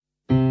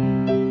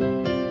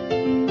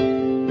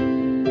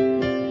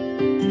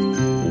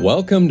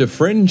Welcome to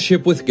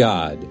Friendship with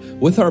God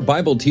with our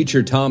Bible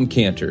teacher Tom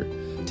Cantor.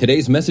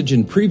 Today's message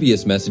and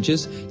previous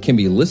messages can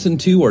be listened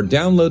to or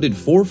downloaded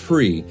for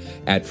free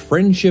at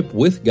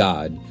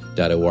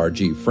friendshipwithgod.org,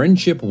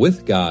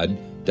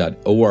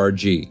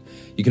 friendshipwithgod.org. You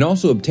can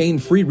also obtain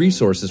free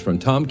resources from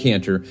Tom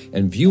Cantor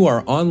and view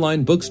our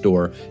online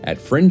bookstore at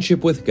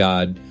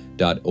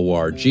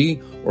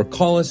friendshipwithgod.org or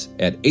call us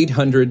at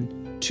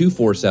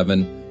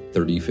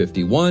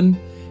 800-247-3051,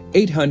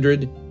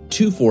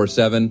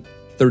 800-247-3051.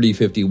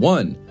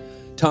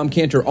 Tom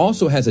Cantor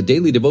also has a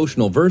daily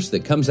devotional verse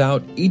that comes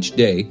out each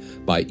day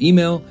by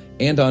email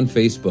and on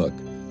Facebook.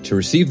 To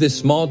receive this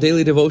small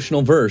daily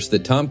devotional verse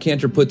that Tom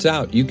Cantor puts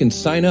out, you can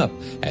sign up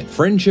at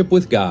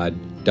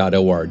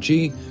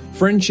friendshipwithgod.org,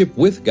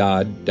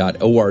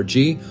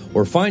 friendshipwithgod.org,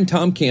 or find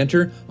Tom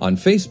Cantor on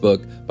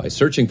Facebook by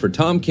searching for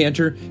Tom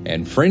Cantor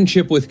and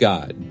Friendship with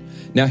God.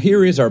 Now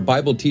here is our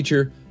Bible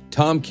teacher,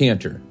 Tom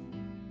Cantor.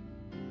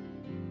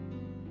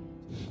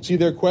 See,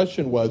 their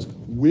question was,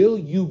 will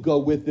you go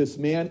with this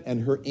man?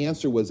 And her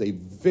answer was a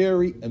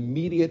very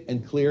immediate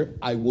and clear,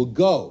 I will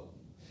go.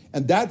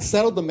 And that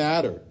settled the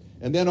matter.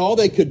 And then all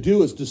they could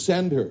do is to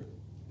send her.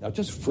 Now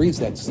just freeze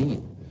that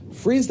scene.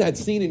 Freeze that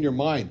scene in your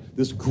mind.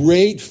 This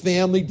great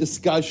family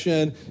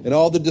discussion, and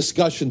all the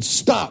discussion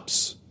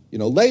stops.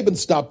 Laban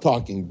stopped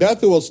talking.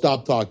 Bethuel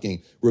stopped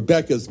talking.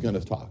 Rebekah's going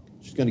to talk.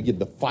 She's going to give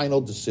the final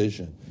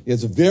decision.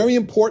 It's a very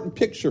important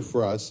picture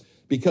for us,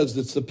 because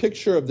it's the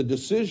picture of the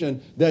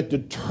decision that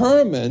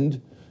determined,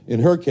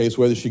 in her case,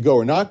 whether she go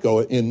or not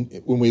go.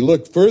 When we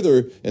look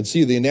further and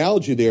see the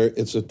analogy there,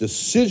 it's a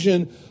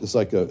decision. It's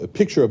like a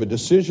picture of a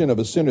decision of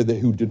a sinner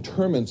who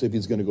determines if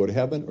he's going to go to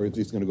heaven or if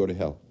he's going to go to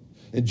hell.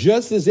 And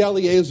just as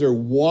Eliezer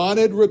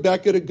wanted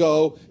Rebekah to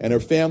go and her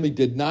family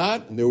did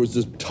not, and there was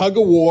this tug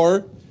of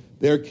war,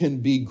 there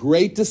can be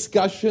great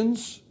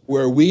discussions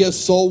where we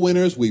as soul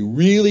winners, we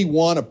really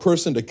want a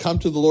person to come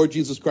to the Lord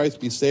Jesus Christ,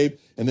 be saved.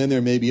 And then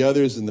there may be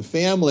others in the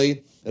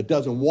family that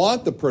doesn't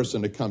want the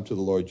person to come to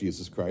the Lord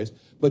Jesus Christ.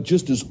 But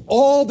just as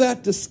all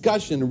that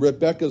discussion in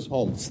Rebekah's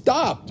home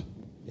stopped,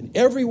 and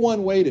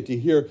everyone waited to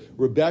hear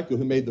Rebekah,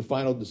 who made the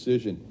final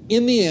decision,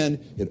 in the end,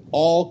 it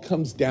all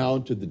comes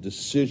down to the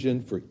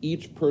decision for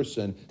each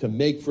person to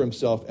make for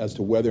himself as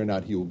to whether or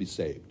not he will be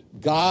saved.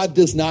 God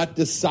does not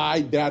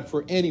decide that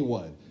for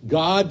anyone.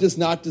 God does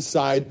not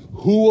decide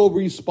who will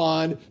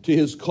respond to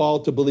his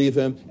call to believe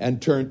him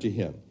and turn to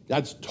him.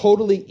 That's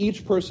totally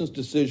each person's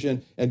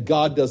decision, and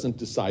God doesn't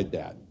decide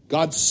that.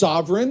 God's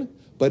sovereign,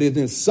 but in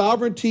his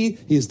sovereignty,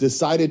 he's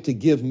decided to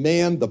give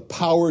man the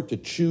power to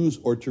choose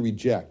or to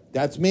reject.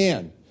 That's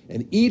man.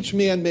 And each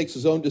man makes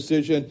his own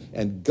decision,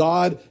 and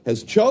God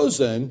has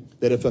chosen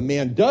that if a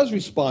man does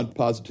respond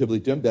positively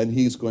to him, then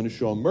he's going to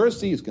show him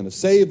mercy, he's going to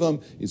save him,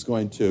 he's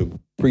going to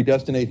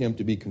predestinate him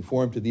to be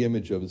conformed to the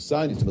image of his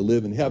son, he's going to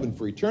live in heaven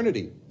for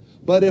eternity.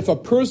 But if a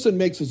person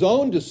makes his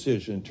own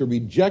decision to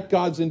reject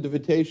God's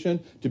invitation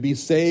to be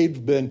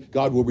saved, then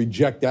God will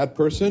reject that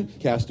person,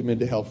 cast him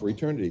into hell for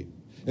eternity.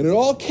 And it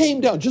all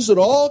came down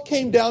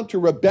to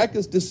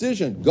Rebekah's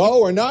decision, go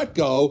or not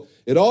go.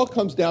 It all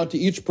comes down to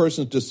each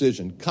person's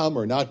decision, come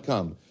or not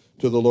come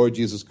to the Lord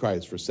Jesus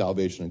Christ for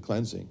salvation and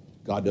cleansing.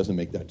 God doesn't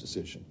make that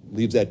decision.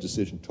 Leaves that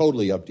decision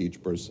totally up to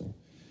each person.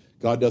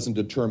 God doesn't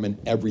determine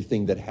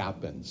everything that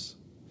happens.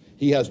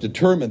 He has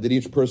determined that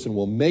each person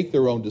will make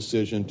their own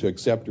decision to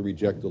accept or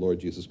reject the Lord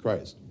Jesus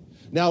Christ.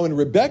 Now, in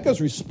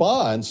Rebekah's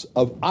response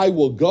of, I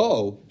will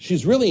go,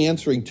 she's really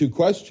answering two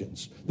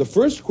questions. The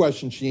first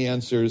question she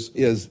answers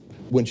is,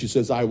 when she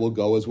says, I will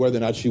go, is whether or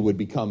not she would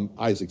become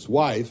Isaac's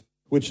wife,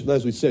 which,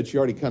 as we said, she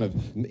already kind of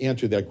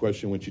answered that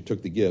question when she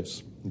took the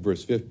gifts in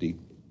verse 50.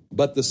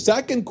 But the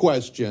second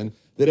question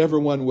that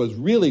everyone was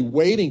really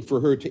waiting for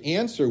her to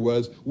answer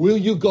was, will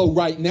you go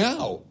right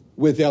now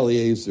with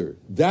Eliezer?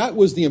 That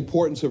was the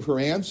importance of her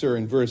answer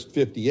in verse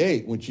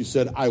 58 when she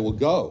said, I will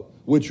go,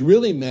 which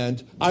really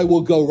meant, I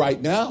will go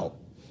right now.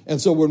 And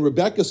so when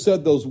Rebekah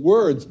said those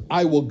words,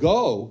 I will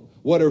go,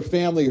 what her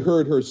family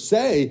heard her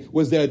say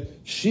was that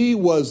she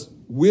was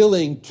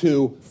willing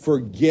to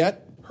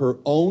forget her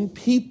own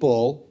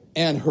people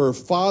and her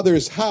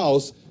father's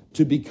house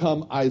to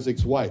become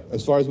Isaac's wife.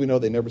 As far as we know,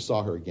 they never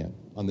saw her again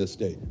on this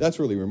day. That's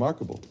really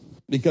remarkable,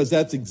 because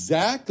that's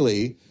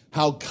exactly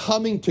how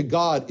coming to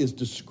God is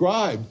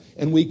described,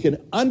 and we can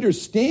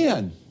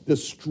understand the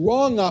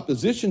strong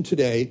opposition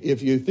today,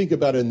 if you think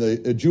about it in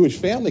the Jewish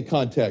family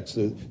context,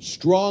 the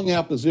strong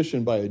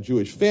opposition by a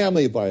Jewish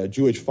family, by a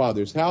Jewish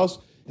father's house,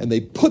 and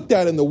they put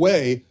that in the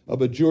way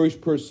of a Jewish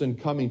person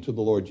coming to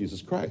the Lord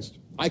Jesus Christ.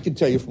 I can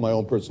tell you from my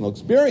own personal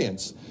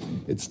experience,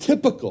 it's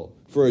typical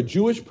for a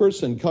Jewish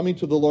person coming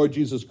to the Lord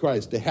Jesus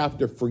Christ to have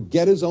to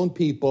forget his own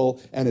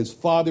people and his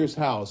father's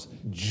house,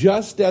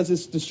 just as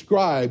it's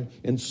described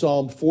in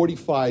Psalm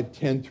 45,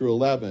 10 through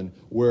 11,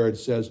 where it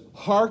says,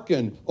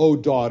 hearken, O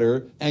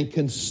daughter, and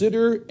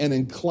consider and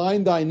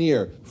incline thine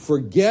ear.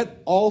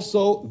 Forget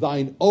also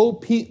thine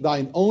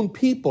own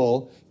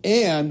people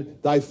and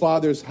thy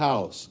father's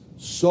house.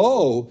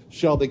 So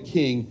shall the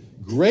king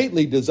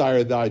greatly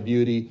desire thy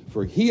beauty,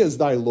 for he is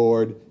thy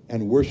Lord,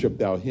 and worship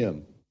thou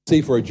him.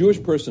 See, for a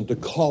Jewish person to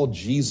call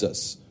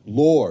Jesus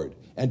Lord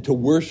and to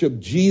worship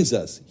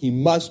Jesus, he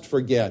must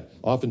forget,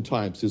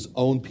 oftentimes, his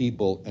own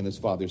people and his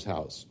Father's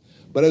house.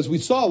 But as we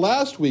saw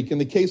last week in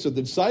the case of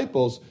the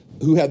disciples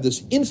who had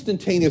this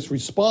instantaneous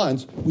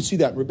response, we see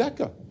that in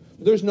Rebekah.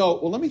 There's no,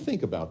 well, let me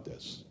think about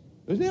this.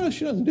 She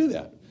doesn't do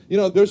that.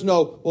 There's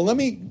no, well, let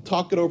me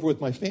talk it over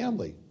with my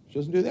family. She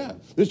doesn't do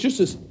that. There's just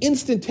this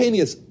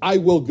instantaneous, I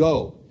will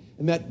go.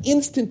 And that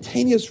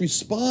instantaneous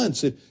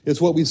response is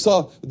what we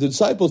saw with the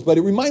disciples, but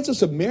it reminds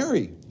us of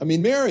Mary.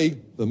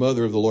 Mary, the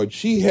mother of the Lord,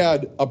 she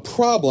had a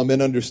problem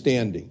in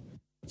understanding.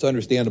 It's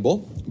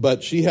understandable,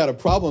 but she had a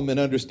problem in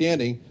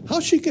understanding how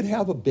she could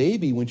have a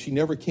baby when she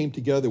never came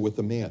together with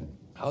a man.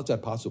 How is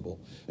that possible?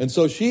 And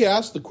so she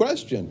asked the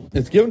question.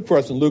 It's given for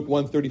us in Luke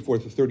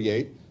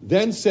 1:34-38.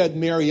 Then said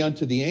Mary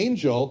unto the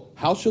angel,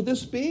 how shall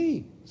this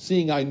be,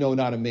 seeing I know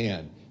not a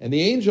man? And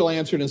the angel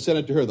answered and said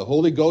unto her, the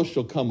Holy Ghost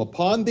shall come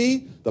upon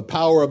thee, the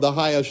power of the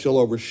highest shall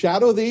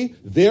overshadow thee.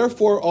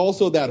 Therefore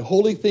also that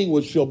holy thing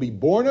which shall be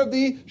born of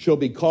thee shall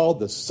be called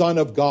the Son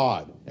of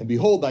God. And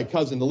behold, thy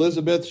cousin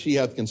Elizabeth, she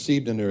hath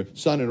conceived in her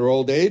son in her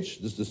old age.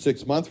 This is the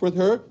 6th month with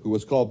her, who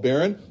was called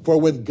barren.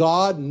 For with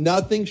God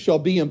nothing shall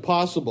be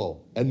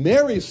impossible. And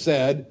Mary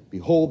said,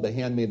 behold, the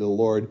handmaid of the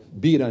Lord,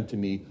 be it unto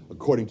me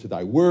according to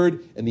thy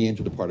word. And the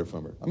angel departed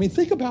from her.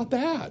 Think about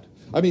that.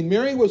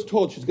 Mary was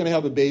told she's going to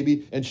have a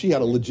baby, and she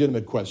had a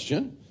legitimate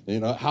question.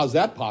 How's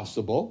that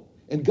possible?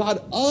 And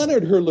God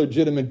honored her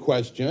legitimate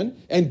question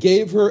and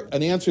gave her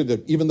an answer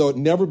that, even though it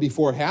never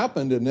before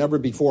happened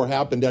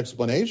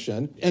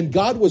explanation. And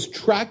God was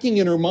tracking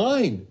in her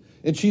mind.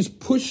 And she's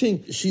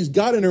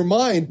got in her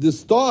mind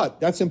this thought,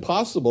 that's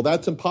impossible.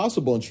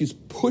 And she's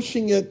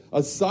pushing it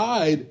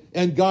aside.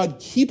 And God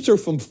keeps her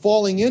from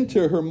falling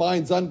into her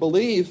mind's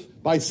unbelief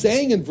by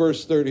saying in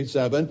verse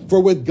 37,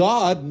 for with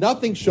God,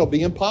 nothing shall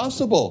be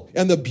impossible.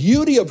 And the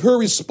beauty of her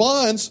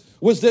response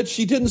was that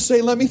she didn't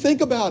say, let me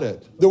think about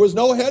it. There was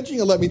no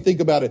hedging of let me think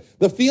about it.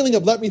 The feeling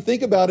of let me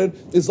think about it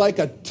is like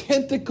a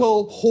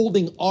tentacle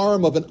holding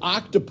arm of an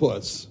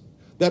octopus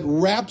that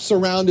wraps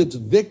around its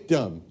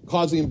victim,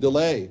 causing him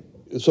delay.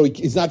 So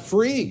he's not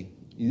free.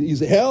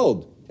 He's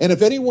held. And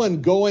if anyone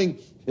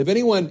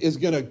is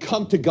going to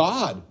come to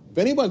God,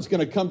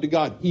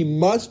 he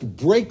must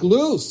break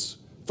loose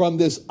from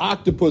this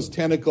octopus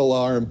tentacle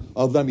arm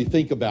of let me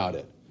think about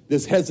it.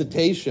 This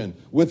hesitation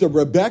with a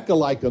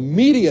Rebekah-like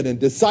immediate and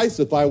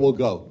decisive I will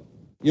go.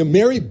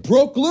 Mary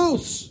broke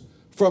loose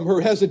from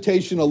her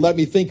hesitation of let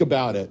me think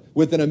about it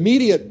with an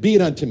immediate be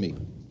it unto me.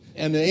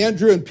 And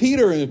Andrew and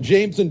Peter and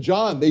James and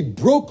John, they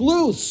broke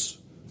loose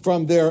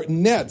from their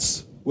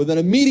nets with an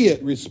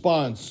immediate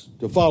response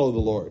to follow the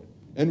Lord.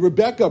 And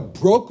Rebekah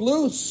broke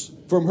loose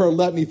from her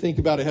let me think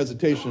about it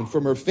hesitation,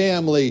 from her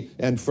family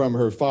and from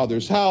her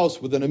father's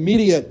house with an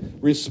immediate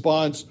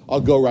response,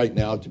 I'll go right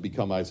now to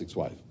become Isaac's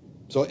wife.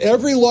 So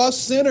every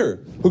lost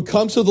sinner who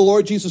comes to the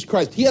Lord Jesus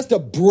Christ, he has to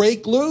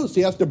break loose.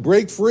 He has to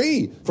break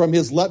free from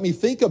his let me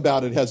think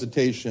about it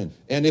hesitation.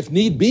 And if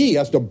need be, he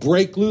has to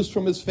break loose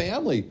from his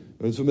family,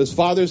 from his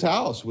father's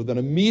house with an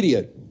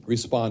immediate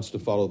response to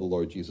follow the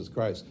Lord Jesus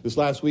Christ. This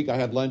last week, I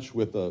had lunch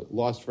with a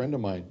lost friend of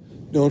mine,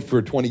 known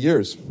for 20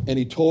 years. And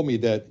he told me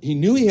that he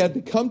knew he had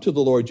to come to the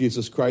Lord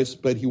Jesus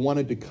Christ, but he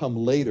wanted to come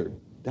later.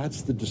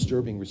 That's the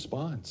disturbing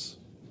response.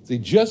 See,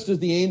 just as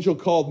the angel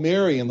called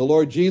Mary and the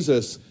Lord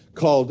Jesus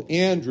called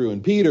Andrew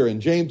and Peter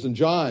and James and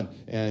John,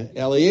 and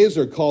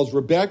Eliezer calls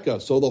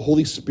Rebekah, so the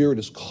Holy Spirit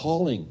is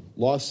calling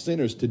lost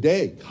sinners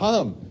today,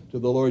 come to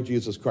the Lord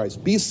Jesus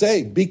Christ. Be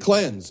saved, be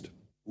cleansed.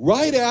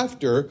 Right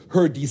after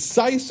her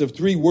decisive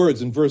 3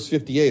 words in verse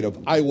 58 of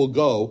I will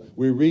go,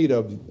 we read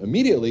of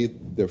immediately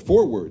their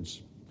 4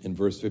 words in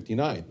verse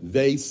 59.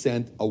 They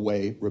sent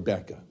away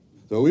Rebekah.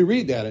 So we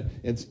read that. And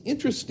it's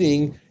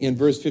interesting in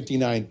verse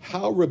 59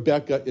 how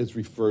Rebekah is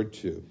referred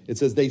to. It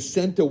says they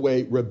sent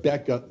away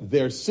Rebekah,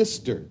 their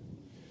sister.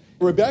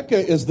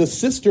 Rebekah is the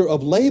sister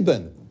of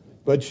Laban,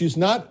 but she's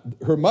not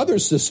her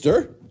mother's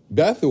sister,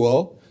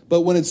 Bethuel.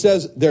 But when it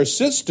says their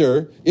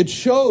sister, it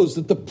shows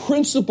that the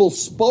principal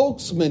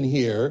spokesman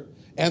here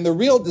and the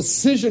real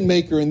decision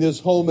maker in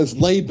this home is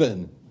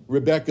Laban,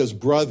 Rebekah's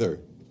brother.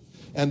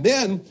 And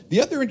then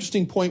the other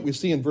interesting point we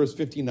see in verse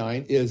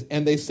 59 is,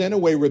 and they sent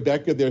away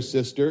Rebekah, their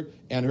sister,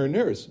 and her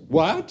nurse.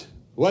 What?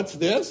 What's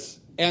this?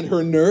 And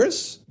her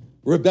nurse?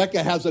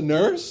 Rebekah has a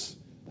nurse?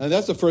 And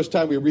that's the first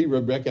time we read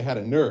Rebekah had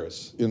a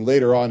nurse. And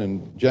later on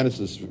in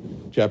Genesis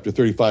chapter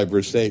 35,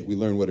 verse 8, we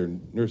learn what her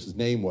nurse's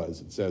name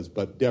was. It says,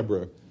 but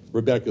Deborah,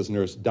 Rebekah's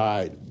nurse,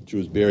 died. She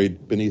was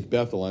buried beneath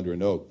Bethel under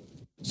an oak.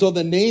 So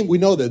the name, we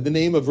know that the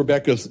name of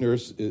Rebekah's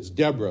nurse is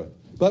Deborah.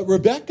 But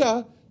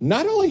Rebekah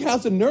not only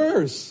has a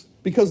nurse,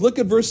 because look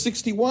at verse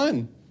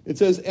 61. It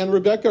says, and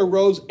Rebekah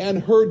arose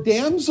and her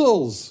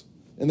damsels,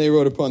 and they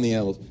rode upon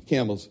the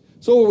camels.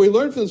 So what we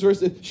learn from this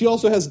verse is she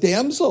also has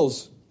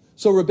damsels.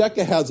 So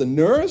Rebekah has a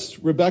nurse.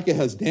 Rebekah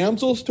has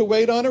damsels to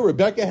wait on her.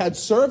 Rebekah had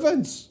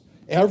servants.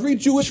 Every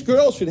Jewish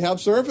girl should have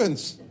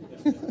servants.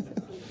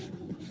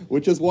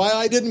 which is why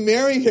I didn't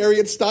marry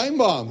Harriet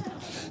Steinbaum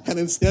and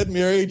instead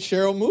married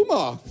Cheryl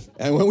Mumaw.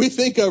 And when we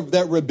think of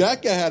that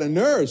Rebecca had a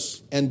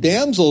nurse and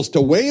damsels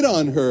to wait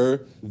on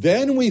her,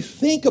 then we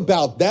think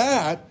about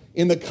that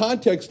in the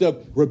context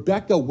of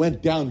Rebecca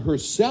went down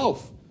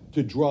herself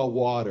to draw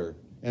water.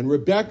 And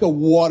Rebecca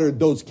watered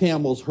those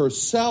camels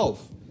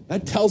herself.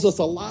 That tells us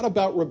a lot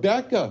about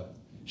Rebecca.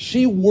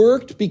 She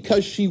worked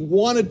because she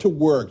wanted to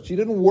work. She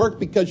didn't work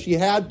because she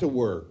had to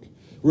work.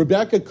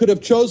 Rebecca could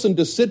have chosen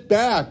to sit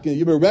back.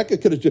 Rebecca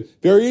could have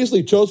very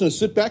easily chosen to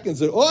sit back and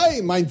say, "Oi,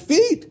 mein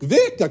feet,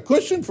 Vic, a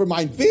cushion for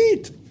mein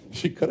feet."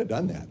 She could have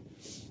done that.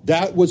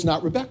 That was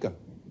not Rebecca.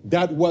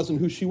 That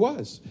wasn't who she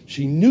was.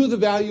 She knew the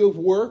value of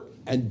work,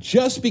 and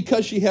just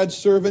because she had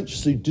servants,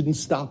 she didn't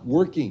stop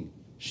working.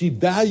 She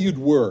valued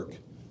work.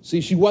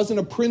 See, she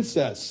wasn't a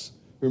princess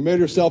who made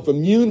herself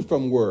immune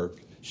from work.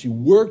 She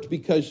worked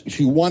because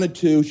she wanted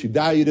to. She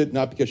valued it,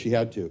 not because she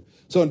had to.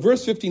 So in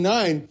verse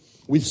 59,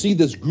 we see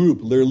this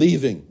group. They're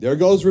leaving. There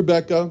goes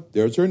Rebecca.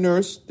 There's her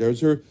nurse. There's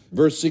her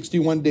verse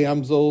 61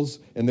 damsels.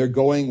 And they're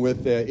going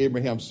with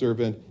Abraham's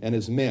servant and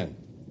his men.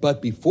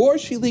 But before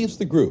she leaves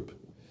the group,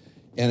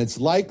 and it's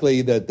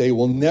likely that they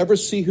will never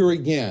see her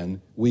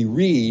again, we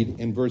read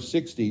in verse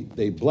 60,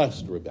 they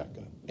blessed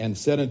Rebecca and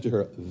said unto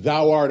her,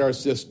 "Thou art our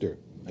sister."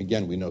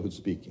 Again, we know who's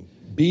speaking.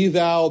 "Be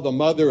thou the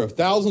mother of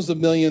thousands of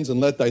millions, and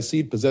let thy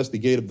seed possess the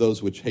gate of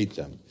those which hate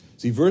them."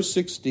 See, verse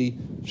 60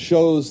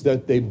 shows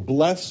that they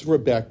bless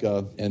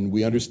Rebecca, and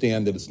we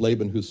understand that it's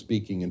Laban who's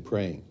speaking and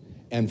praying.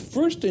 And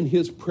first in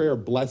his prayer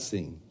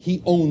blessing,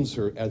 he owns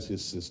her as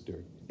his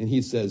sister. And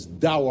he says,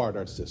 "Thou art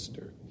our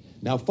sister."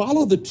 Now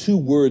follow the two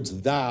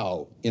words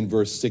 "thou" in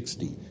verse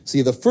 60.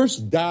 See, the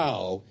first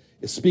 "thou"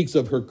 speaks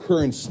of her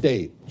current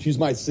state. She's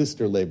my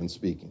sister, Laban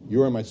speaking.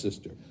 You are my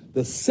sister.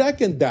 The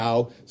second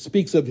 "thou"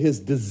 speaks of his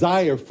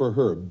desire for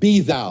her. Be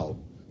thou,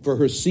 for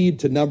her seed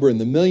to number in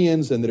the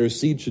millions, and that her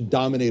seed should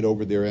dominate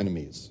over their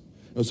enemies.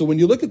 And so when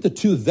you look at the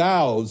two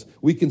thous,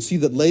 we can see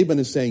that Laban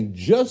is saying,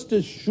 just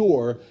as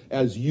sure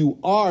as you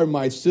are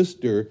my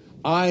sister,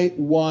 I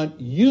want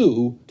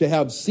you to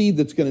have seed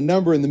that's going to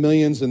number in the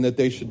millions and that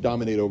they should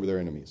dominate over their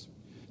enemies.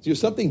 So there's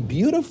something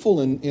beautiful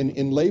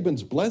in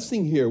Laban's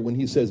blessing here when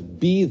he says,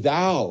 "Be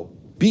thou."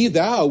 Be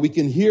thou, we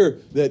can hear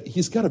that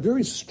he's got a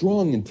very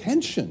strong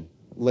intention,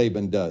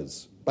 Laban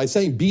does. By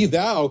saying, "Be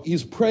thou,"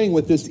 he's praying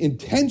with this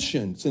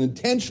intention. It's an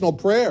intentional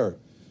prayer.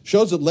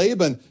 Shows that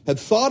Laban had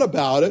thought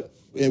about it,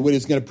 what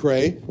he's going to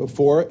pray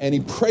for, and he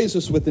prays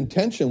this with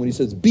intention when he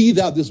says, "Be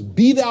thou." This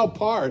 "be thou"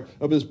 part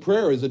of his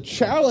prayer is a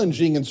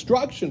challenging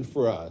instruction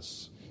for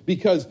us,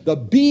 because the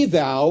 "be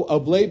thou"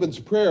 of Laban's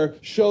prayer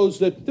shows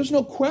that there's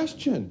no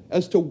question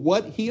as to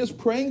what he is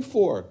praying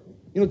for.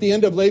 At the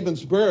end of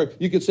Laban's prayer,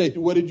 you could say,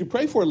 "What did you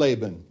pray for,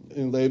 Laban?"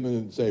 And Laban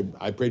would say,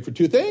 "I prayed for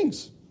two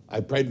things.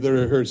 I prayed that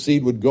her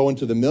seed would go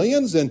into the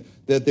millions and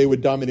that they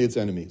would dominate its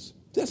enemies."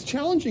 That's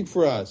challenging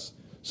for us.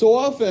 So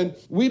often,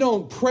 we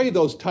don't pray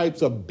those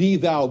types of "be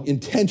thou"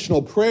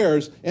 intentional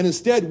prayers, and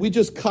instead, we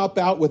just cop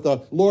out with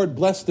a "Lord,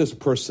 bless this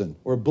person,"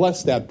 or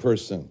 "bless that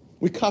person."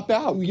 We cop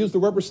out. We use the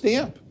rubber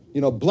stamp.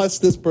 Bless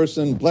this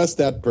person, bless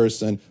that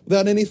person,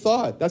 without any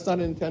thought. That's not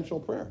an intentional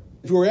prayer.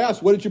 If you were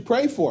asked, "What did you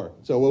pray for?"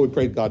 So, we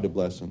prayed God to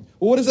bless him.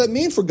 Well, what does that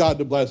mean for God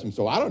to bless him?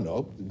 So, I don't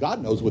know.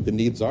 God knows what the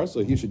needs are,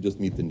 so he should just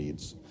meet the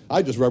needs.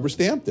 I just rubber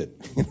stamped it.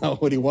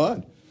 What do you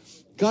want?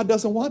 God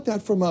doesn't want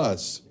that from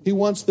us. He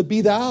wants the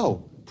 "be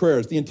thou"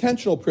 prayers, the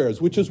intentional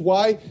prayers, which is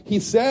why he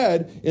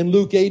said in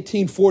Luke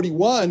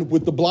 18:41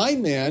 with the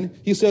blind man,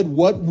 he said,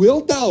 "What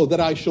wilt thou that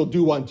I shall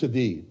do unto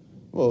thee?"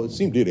 Well, it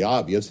seemed really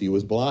obvious. He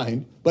was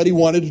blind, but he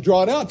wanted to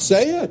draw it out.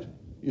 Say it.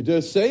 You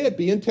just say it.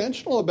 Be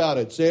intentional about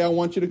it. Say, "I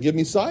want you to give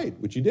me sight,"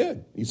 which he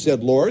did. He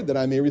said, "Lord, that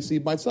I may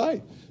receive my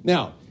sight."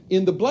 Now,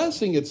 in the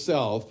blessing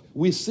itself,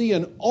 we see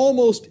an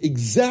almost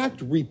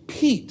exact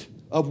repeat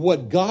of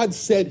what God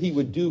said he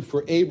would do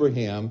for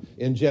Abraham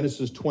in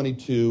Genesis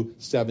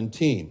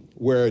 22:17,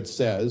 where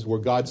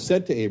God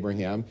said to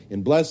Abraham,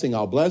 "In blessing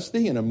I'll bless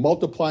thee, and in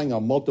multiplying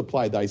I'll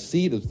multiply thy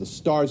seed as the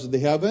stars of the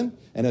heaven,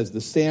 and as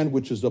the sand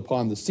which is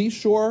upon the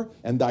seashore,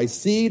 and thy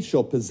seed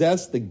shall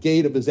possess the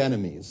gate of his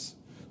enemies."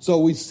 So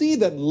we see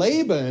that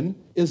Laban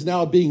is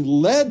now being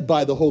led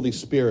by the Holy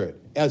Spirit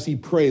as he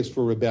prays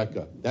for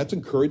Rebekah. That's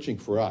encouraging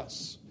for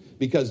us.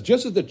 Because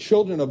just as the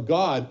children of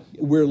God,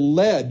 we're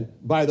led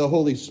by the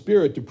Holy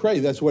Spirit to pray.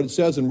 That's what it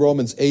says in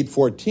Romans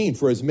 8:14.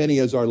 "For as many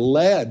as are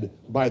led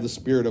by the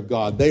Spirit of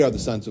God, they are the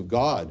sons of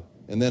God."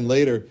 And then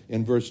later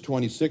in verse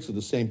 26 of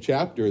the same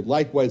chapter,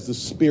 "Likewise the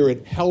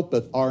Spirit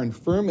helpeth our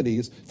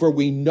infirmities, for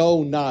we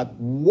know not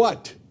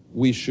what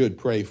we should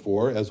pray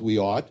for as we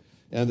ought.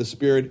 And the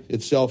Spirit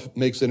itself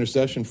makes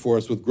intercession for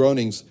us with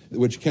groanings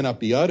which cannot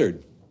be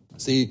uttered."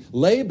 See,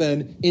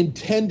 Laban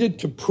intended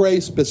to pray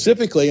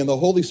specifically, and the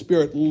Holy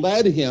Spirit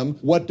led him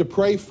what to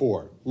pray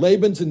for.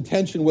 Laban's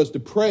intention was to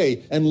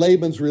pray, and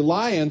Laban's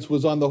reliance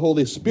was on the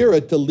Holy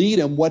Spirit to lead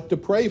him what to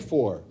pray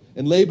for.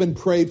 And Laban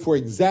prayed for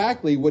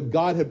exactly what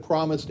God had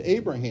promised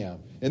Abraham.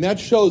 And that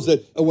shows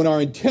that when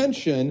our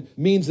intention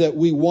means that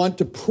we want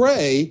to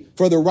pray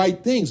for the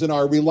right things, and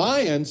our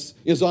reliance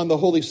is on the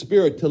Holy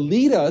Spirit to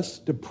lead us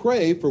to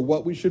pray for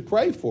what we should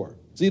pray for.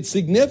 See, it's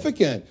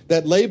significant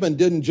that Laban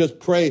didn't just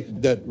pray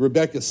that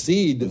Rebekah's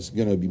seed is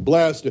going to be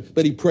blessed,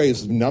 but he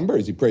prays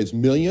numbers, he prays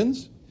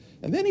millions.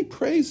 And then he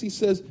prays, he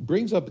says,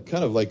 brings up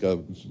kind of like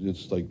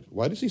it's like,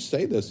 why does he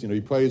say this?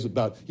 He prays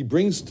about, he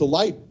brings to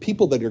light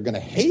people that are going to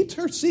hate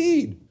her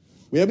seed.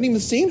 We haven't even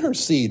seen her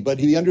seed, but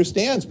he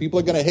understands people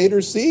are going to hate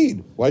her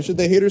seed. Why should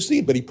they hate her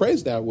seed? But he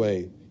prays that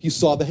way. He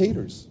saw the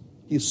haters.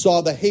 He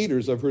saw the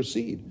haters of her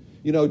seed.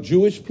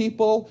 Jewish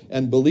people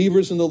and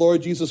believers in the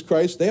Lord Jesus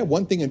Christ, they have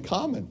one thing in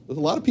common. There's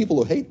a lot of people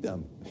who hate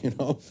them,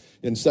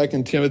 In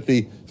 2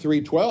 Timothy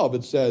 3:12,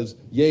 it says,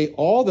 "Yea,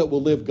 all that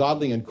will live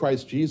godly in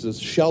Christ Jesus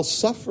shall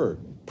suffer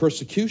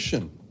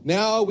persecution."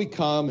 Now we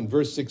come in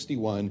verse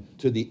 61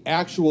 to the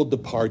actual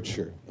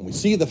departure. And we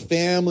see the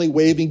family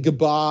waving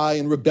goodbye,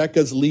 and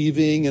Rebekah's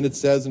leaving. And it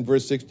says in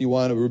verse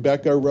 61,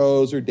 Rebekah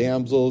arose, her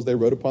damsels, they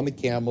rode upon the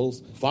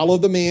camels,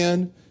 followed the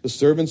man. The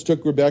servants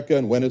took Rebekah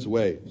and went his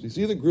way. So you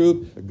see the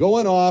group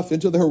going off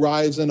into the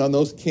horizon on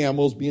those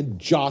camels, being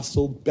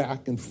jostled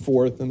back and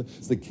forth, and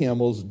as the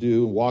camels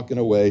do, walking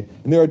away.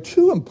 And there are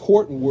two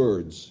important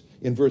words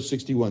in verse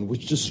 61,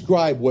 which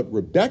describe what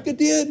Rebekah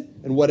did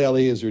and what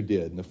Eliezer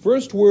did. And the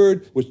first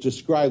word which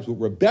describes what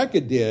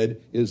Rebekah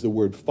did is the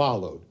word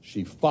followed.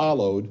 She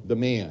followed the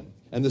man.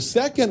 And the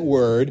second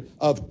word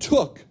of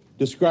took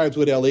describes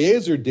what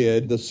Eliezer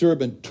did. The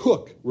servant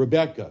took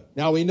Rebekah.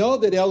 Now we know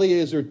that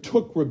Eliezer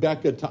took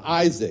Rebekah to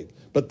Isaac,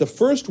 but the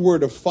first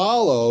word of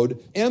followed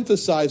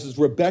emphasizes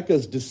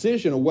Rebekah's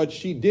decision of what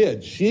she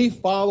did. She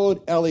followed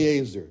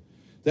Eliezer.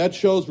 That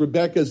shows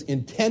Rebekah's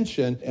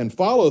intention and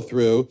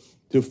follow-through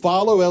to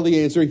follow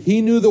Eliezer.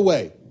 He knew the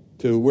way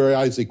to where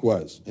Isaac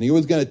was, and he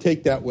was going to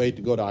take that way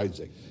to go to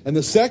Isaac. And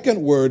the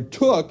second word,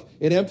 took,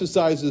 it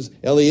emphasizes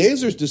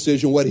Eliezer's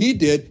decision. What he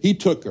did, he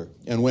took her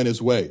and went his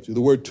way. So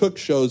the word took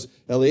shows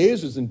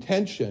Eliezer's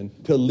intention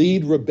to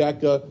lead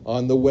Rebekah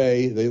on the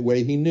way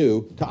he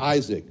knew, to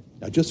Isaac.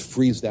 Now just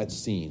freeze that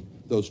scene,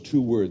 those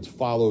two words,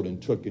 followed and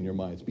took, in your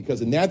minds.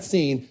 Because in that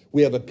scene,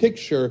 we have a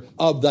picture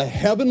of the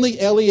heavenly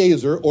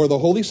Eliezer, or the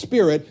Holy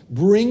Spirit,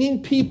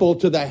 bringing people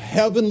to the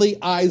heavenly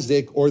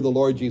Isaac, or the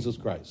Lord Jesus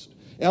Christ.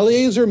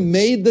 Eliezer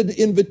made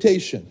the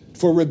invitation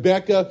for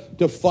Rebekah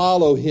to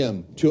follow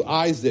him to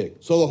Isaac.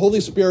 So the Holy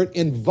Spirit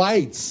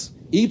invites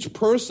each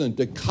person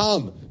to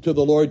come to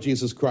the Lord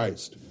Jesus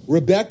Christ.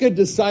 Rebekah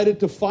decided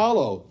to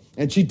follow,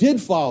 and she did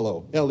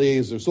follow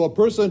Eliezer. So a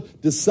person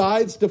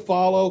decides to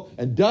follow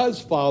and does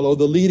follow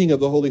the leading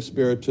of the Holy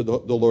Spirit to the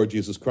Lord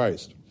Jesus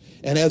Christ.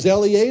 And as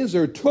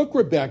Eliezer took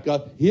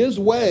Rebekah his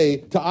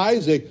way to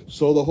Isaac,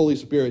 so the Holy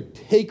Spirit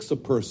takes a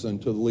person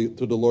to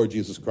the Lord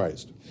Jesus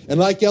Christ. And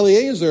like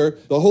Eliezer,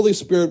 the Holy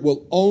Spirit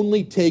will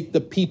only take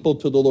the people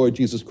to the Lord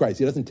Jesus Christ.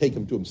 He doesn't take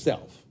them to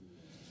himself.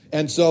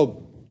 And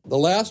so the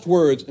last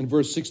words in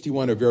verse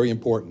 61 are very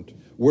important,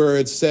 where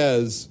it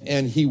says,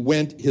 and he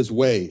went his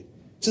way.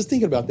 Just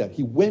thinking about that.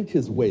 He went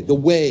his way, the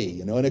way,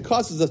 and it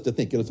causes us to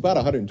think. It's about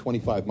a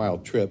 125-mile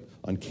trip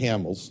on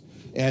camels.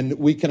 And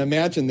we can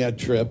imagine that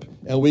trip,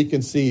 and we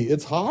can see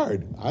it's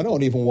hard. I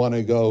don't even want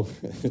to go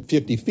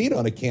 50 feet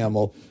on a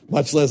camel,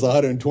 much less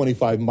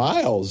 125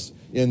 miles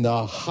in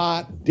the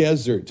hot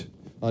desert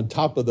on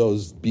top of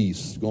those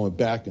beasts going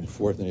back and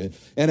forth.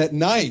 And at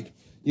night,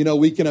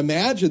 we can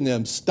imagine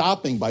them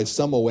stopping by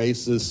some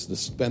oasis to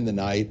spend the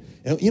night.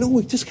 And,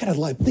 we just kind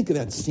of think of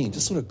that scene,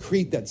 just sort of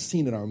create that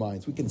scene in our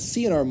minds. We can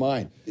see in our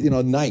mind,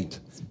 night,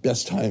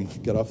 best time to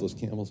get off those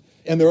camels.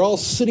 And they're all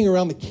sitting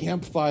around the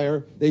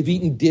campfire. They've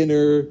eaten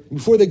dinner.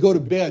 Before they go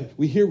to bed,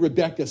 we hear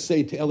Rebekah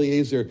say to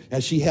Eliezer,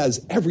 as she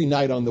has every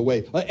night on the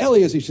way,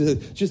 Eliezer, she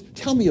says, just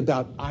tell me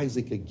about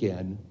Isaac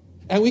again.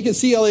 And we can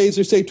see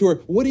Eliezer say to her,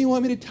 what do you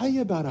want me to tell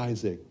you about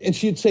Isaac? And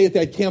she'd say at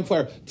that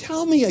campfire,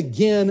 tell me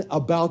again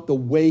about the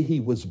way he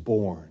was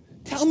born.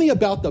 Tell me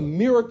about the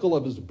miracle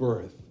of his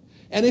birth.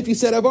 And if he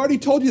said, I've already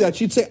told you that,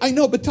 she'd say, I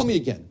know, but tell me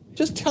again.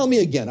 Just tell me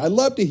again. I'd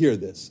love to hear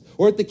this.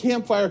 Or at the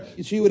campfire,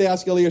 she would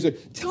ask Eliezer,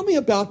 tell me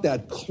about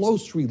that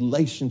close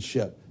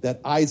relationship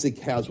that Isaac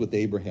has with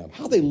Abraham,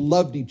 how they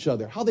loved each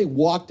other, how they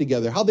walked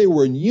together, how they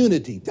were in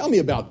unity. Tell me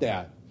about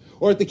that.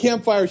 Or at the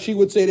campfire, she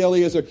would say to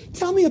Eliezer,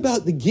 tell me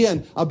about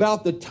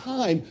the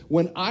time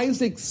when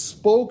Isaac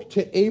spoke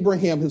to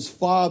Abraham, his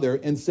father,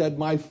 and said,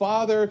 my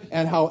father,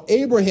 and how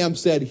Abraham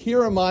said,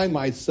 here am I,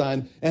 my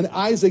son. And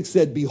Isaac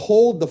said,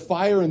 behold the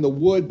fire and the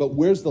wood, but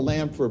where's the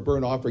lamb for a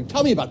burnt offering?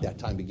 Tell me about that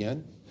time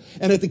again.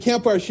 And at the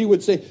campfire, she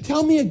would say,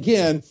 tell me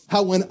again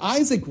how when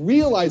Isaac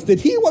realized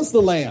that he was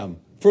the lamb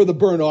for the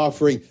burnt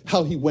offering,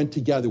 how he went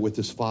together with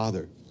his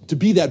father to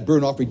be that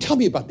burnt offering. Tell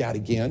me about that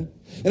again.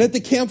 And at the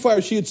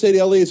campfire, she would say to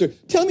Eliezer,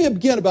 tell me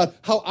again about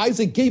how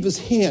Isaac gave his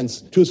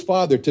hands to his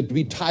father to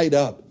be tied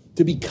up,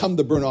 to become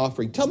the burnt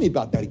offering. Tell me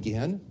about that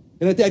again.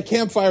 And at that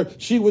campfire,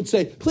 she would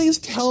say, please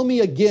tell me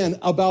again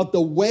about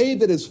the way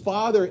that his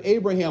father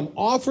Abraham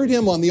offered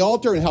him on the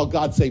altar and how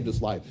God saved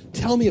his life.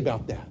 Tell me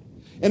about that.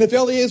 And if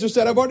Eliezer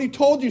said, I've already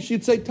told you,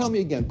 she'd say, tell me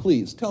again,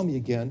 please, tell me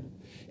again.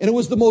 And it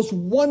was the most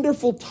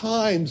wonderful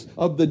times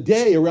of the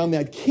day around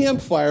that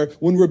campfire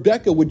when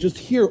Rebekah would just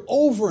hear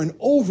over and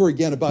over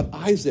again about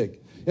Isaac.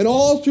 And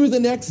all through the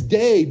next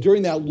day,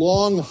 during that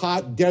long,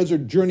 hot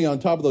desert journey on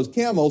top of those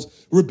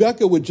camels,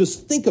 Rebekah would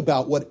just think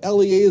about what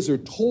Eliezer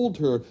told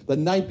her the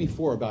night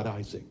before about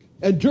Isaac.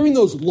 And during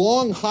those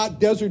long, hot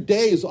desert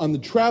days on the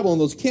travel on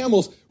those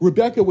camels,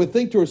 Rebekah would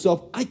think to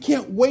herself, I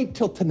can't wait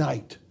till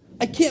tonight.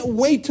 I can't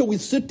wait till we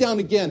sit down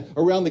again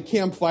around the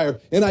campfire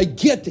and I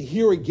get to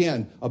hear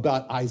again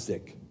about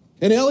Isaac.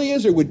 And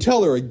Eliezer would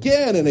tell her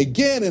again and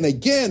again and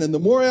again. And the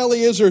more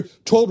Eliezer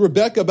told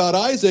Rebekah about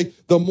Isaac,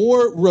 the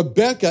more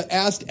Rebekah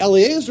asked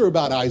Eliezer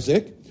about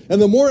Isaac. And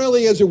the more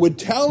Eliezer would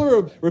tell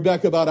her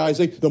Rebekah about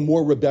Isaac, the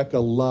more Rebekah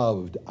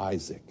loved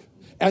Isaac.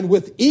 And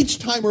with each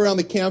time around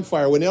the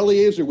campfire, when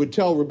Eliezer would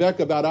tell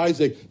Rebekah about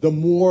Isaac, the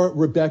more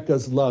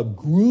Rebekah's love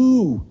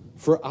grew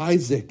for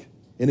Isaac.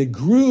 And it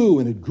grew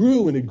and it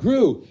grew and it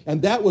grew.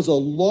 And that was a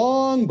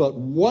long but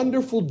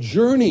wonderful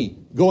journey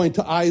going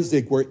to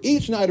Isaac, where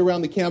each night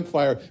around the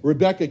campfire,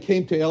 Rebekah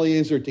came to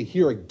Eliezer to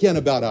hear again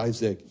about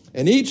Isaac.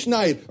 And each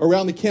night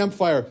around the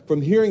campfire,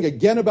 from hearing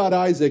again about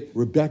Isaac,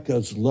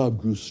 Rebekah's love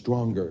grew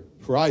stronger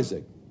for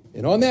Isaac.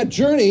 And on that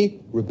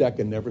journey,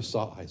 Rebekah never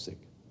saw Isaac.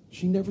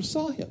 She never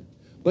saw him.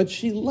 But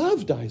she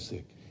loved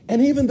Isaac.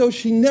 And even though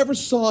she never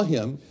saw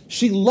him,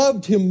 she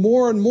loved him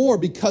more and more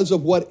because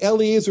of what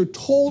Eliezer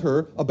told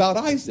her about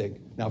Isaac.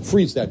 Now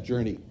freeze that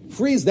journey.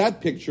 Freeze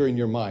that picture in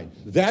your mind.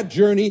 That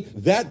journey,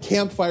 that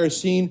campfire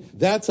scene,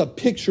 that's a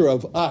picture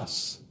of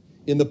us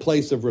in the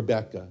place of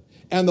Rebekah.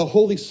 And the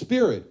Holy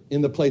Spirit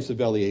in the place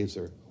of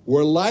Eliezer.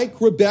 We're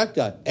like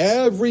Rebekah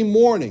every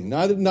morning,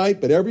 not at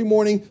night, but every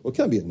morning. Well, it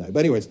can be at night,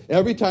 but anyways,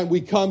 every time we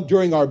come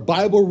during our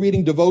Bible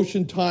reading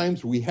devotion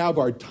times, we have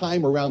our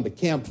time around the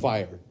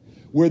campfire,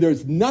 where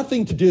there's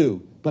nothing to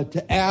do but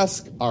to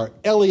ask our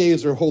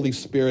Eliezer Holy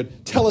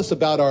Spirit, tell us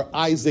about our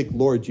Isaac,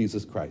 Lord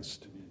Jesus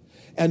Christ.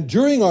 And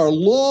during our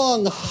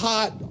long,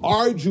 hot,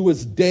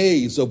 arduous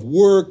days of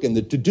work and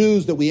the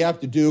to-dos that we have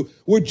to do,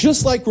 we're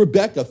just like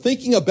Rebekah,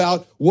 thinking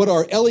about what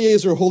our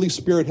Eliezer Holy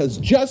Spirit has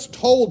just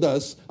told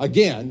us,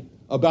 again,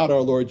 about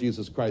our Lord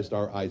Jesus Christ,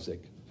 our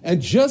Isaac.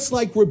 And just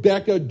like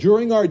Rebekah,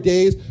 during our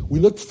days, we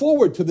look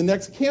forward to the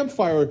next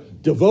campfire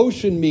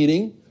devotion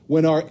meeting,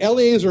 when our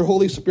Eliezer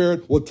Holy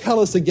Spirit will tell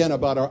us again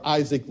about our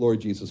Isaac,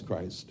 Lord Jesus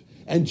Christ.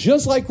 And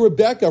just like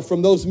Rebekah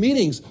from those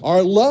meetings,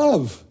 our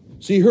love,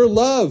 see her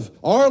love,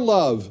 our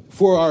love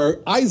for our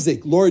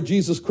Isaac, Lord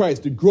Jesus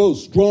Christ, it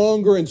grows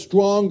stronger and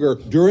stronger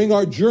during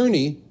our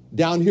journey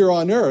down here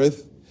on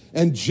earth.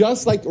 And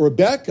just like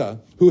Rebekah,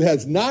 who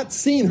has not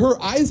seen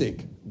her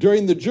Isaac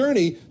during the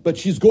journey, but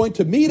she's going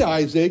to meet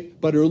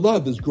Isaac, but her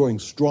love is growing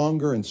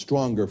stronger and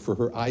stronger for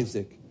her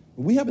Isaac.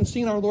 We haven't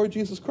seen our Lord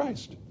Jesus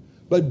Christ.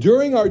 But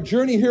during our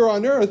journey here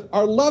on earth,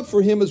 our love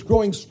for him is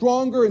growing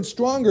stronger and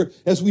stronger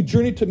as we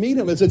journey to meet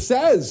him. As it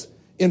says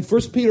in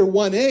 1 Peter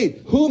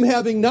 1:8, whom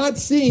having not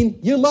seen,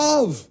 you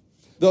love.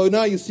 Though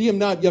now you see him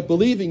not yet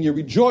believing, you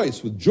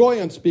rejoice with joy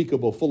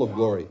unspeakable, full of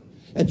glory.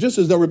 And just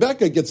as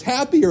Rebekah gets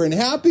happier and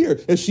happier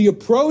as she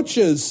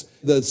approaches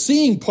the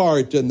seeing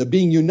part and the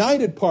being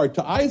united part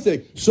to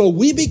Isaac, so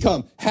we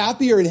become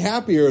happier and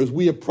happier as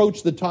we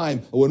approach the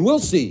time when we'll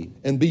see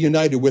and be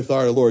united with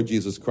our Lord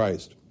Jesus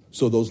Christ.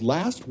 So those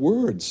last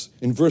words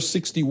in verse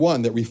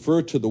 61 that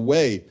refer to the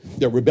way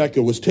that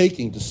Rebekah was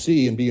taking to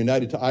see and be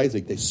united to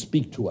Isaac, they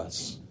speak to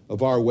us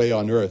of our way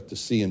on earth to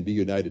see and be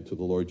united to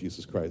the Lord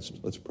Jesus Christ.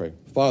 Let's pray.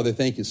 Father,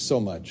 thank you so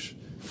much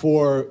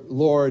for,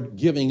 Lord,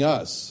 giving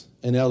us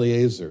an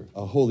Eliezer,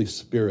 a Holy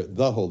Spirit,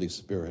 the Holy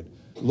Spirit,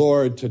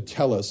 Lord, to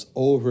tell us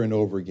over and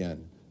over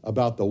again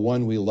about the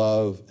one we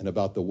love and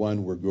about the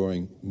one we're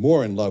growing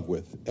more in love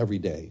with every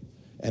day.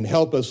 And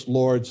help us,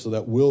 Lord, so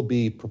that we'll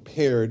be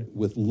prepared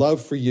with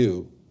love for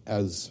you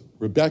as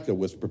Rebekah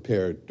was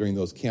prepared during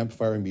those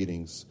campfire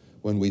meetings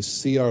when we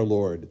see our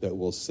Lord, that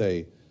we'll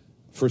say,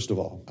 first of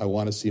all, I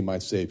want to see my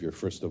Savior,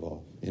 first of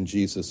all. In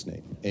Jesus'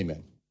 name,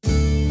 amen.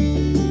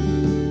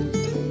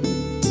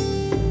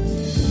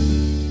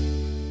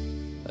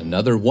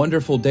 Another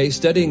wonderful day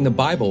studying the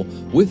Bible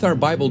with our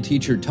Bible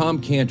teacher,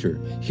 Tom Cantor,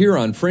 here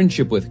on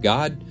Friendship with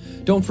God.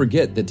 Don't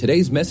forget that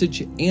today's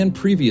message and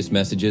previous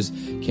messages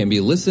can be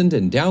listened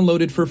and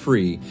downloaded for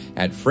free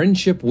at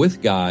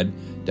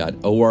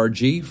friendshipwithgod.org,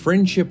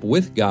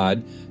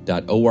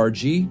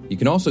 friendshipwithgod.org. You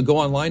can also go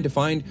online to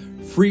find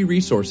free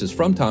resources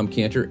from Tom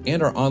Cantor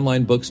and our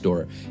online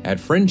bookstore at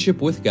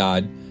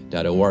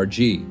friendshipwithgod.org.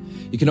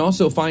 You can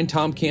also find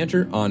Tom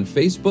Cantor on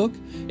Facebook,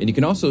 and you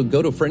can also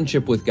go to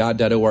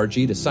friendshipwithgod.org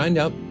to sign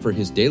up for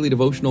his daily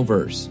devotional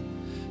verse.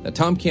 Now,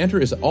 Tom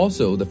Cantor is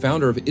also the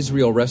founder of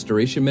Israel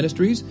Restoration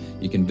Ministries.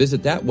 You can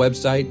visit that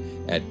website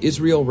at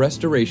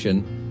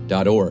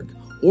israelrestoration.org.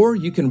 Or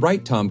you can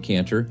write Tom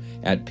Cantor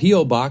at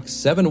P.O. Box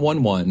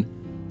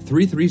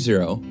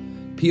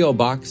 711-330, P.O.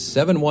 Box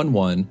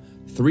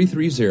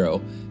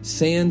 711-330,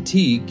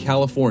 Santee,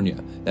 California.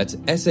 That's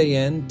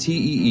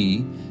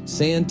Santee,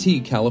 Santee,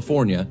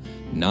 California,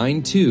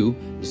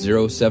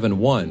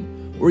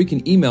 92071. or you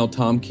can email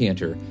Tom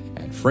Cantor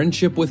at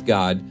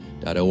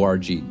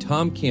friendshipwithgod.org.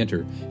 Tom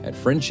Cantor at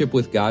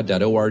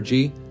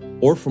friendshipwithgod.org.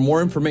 Or for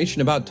more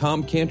information about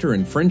Tom Cantor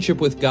and Friendship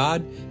with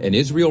God and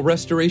Israel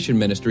Restoration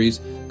Ministries,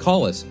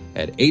 call us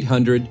at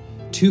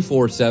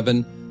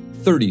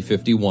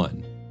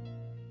 800-247-3051.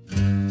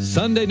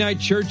 Sunday Night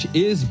Church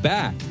is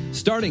back.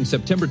 Starting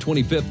September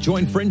 25th,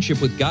 join Friendship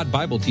with God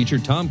Bible teacher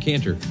Tom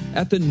Cantor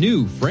at the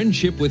new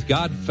Friendship with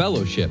God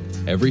Fellowship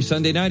every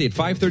Sunday night at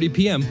 5:30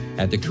 p.m.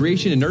 at the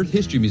Creation and Earth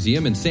History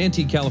Museum in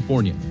Santee,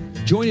 California.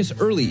 Join us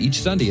early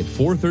each Sunday at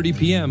 4:30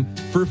 p.m.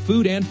 for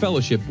food and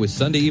fellowship with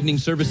Sunday evening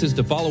services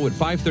to follow at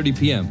 5:30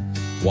 p.m.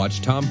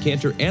 Watch Tom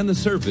Cantor and the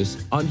service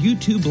on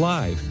YouTube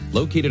Live,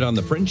 located on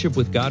the Friendship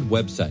with God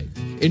website.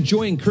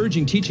 Enjoy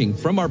encouraging teaching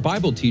from our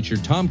Bible teacher,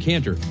 Tom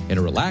Cantor, in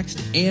a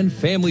relaxed and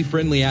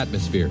family-friendly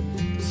atmosphere.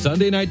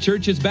 Sunday Night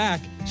Church is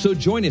back, so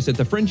join us at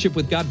the Friendship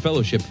with God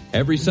Fellowship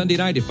every Sunday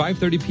night at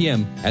 5:30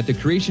 p.m. at the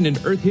Creation and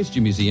Earth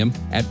History Museum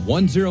at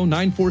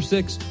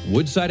 10946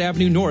 Woodside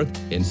Avenue North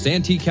in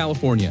Santee,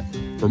 California.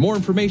 For more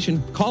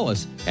information, call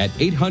us at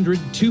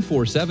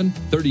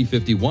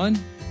 800-247-3051,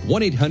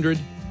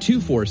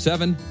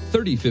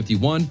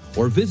 1-800-247-3051,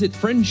 or visit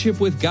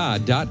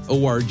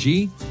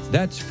friendshipwithgod.org.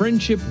 That's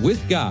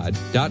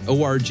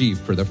friendshipwithgod.org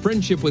for the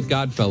Friendship with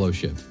God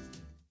Fellowship.